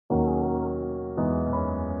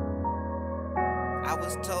I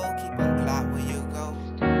was told keep a Glock where you go.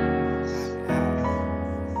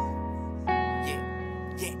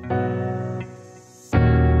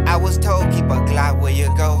 I was told keep a Glock where you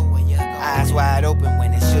go. Eyes wide open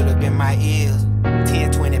when it should've been my ears.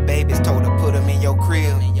 10, 20 babies told to put them in your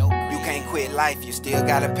crib. You can't quit life, you still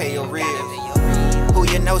gotta pay your bills. Who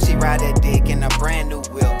you know she ride that dick in a brand new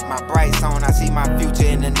whip. My bright zone, I see my future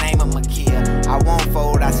in the name of Makia. I won't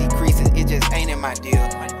fold, I see creases, it just ain't in my deal.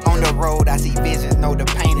 On the road, I see visions, know the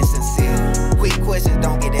pain is sincere. Quick questions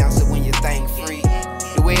don't get answered when you think free.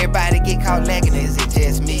 Do everybody get caught lacking, is it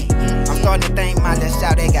just me? I'm starting to think my little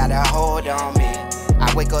shout, they got a hold on me.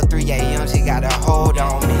 I wake up 3 AM, she got a hold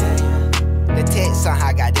on me. The text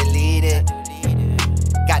somehow got deleted.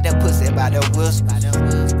 Got the pussy by the whisper.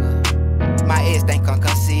 My ex think I'm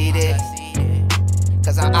conceited,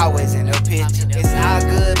 cause I'm always in the picture. It's all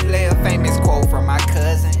good, play a famous quote from my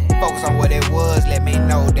cousin. Focus on what it was, let me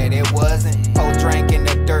know that it wasn't. Post drink in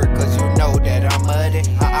the dirt, cause you know that I'm muddy.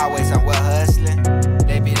 I'm always somewhere hustling.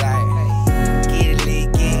 They be like, get it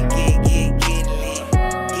lit, get it lit, get it lit,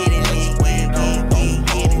 get it lit, get it lit,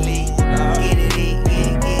 get it lit, get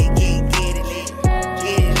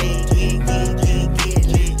it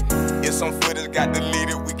lit. If some footage got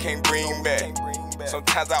deleted, we can't bring back.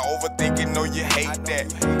 Sometimes I overthink it, know you hate that.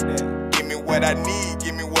 Give me what I need,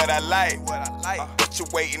 give me what I like. What you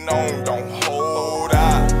waiting on, don't hold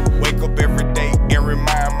out. Wake up every day and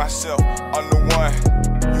remind myself I'm the one,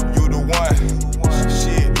 you the one.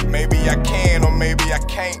 Shit, maybe I can or maybe I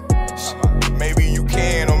can't. Maybe you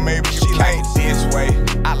can or maybe you can't. This way,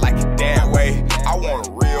 I like it that way. I want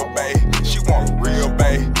a real bae, she want a real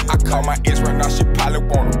bae. I call my ex right now, she probably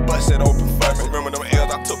wanna bust it open for me. Remember them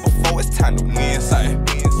L's I took before, it's time to win something.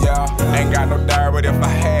 Yeah, ain't got no diary, but if I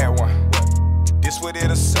had one, this what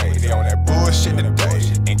it'll say. They on that bullshit today,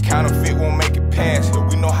 and counterfeit won't make it past here.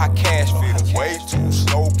 We know how cash feels. Way too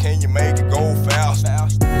slow, can you make it go fast?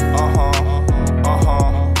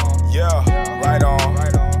 Yeah, right on,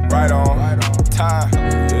 time.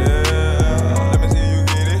 Yeah, let me see you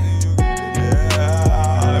get it.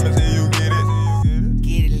 Yeah, let me see you get it.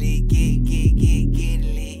 Get it lit, get it lit, get it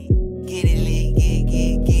lit, get it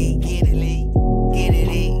lit, get it lit, get it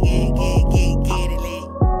lit, get it lit,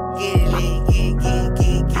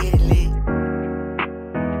 get it lit.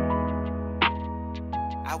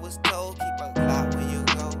 I was told keep a Glock when you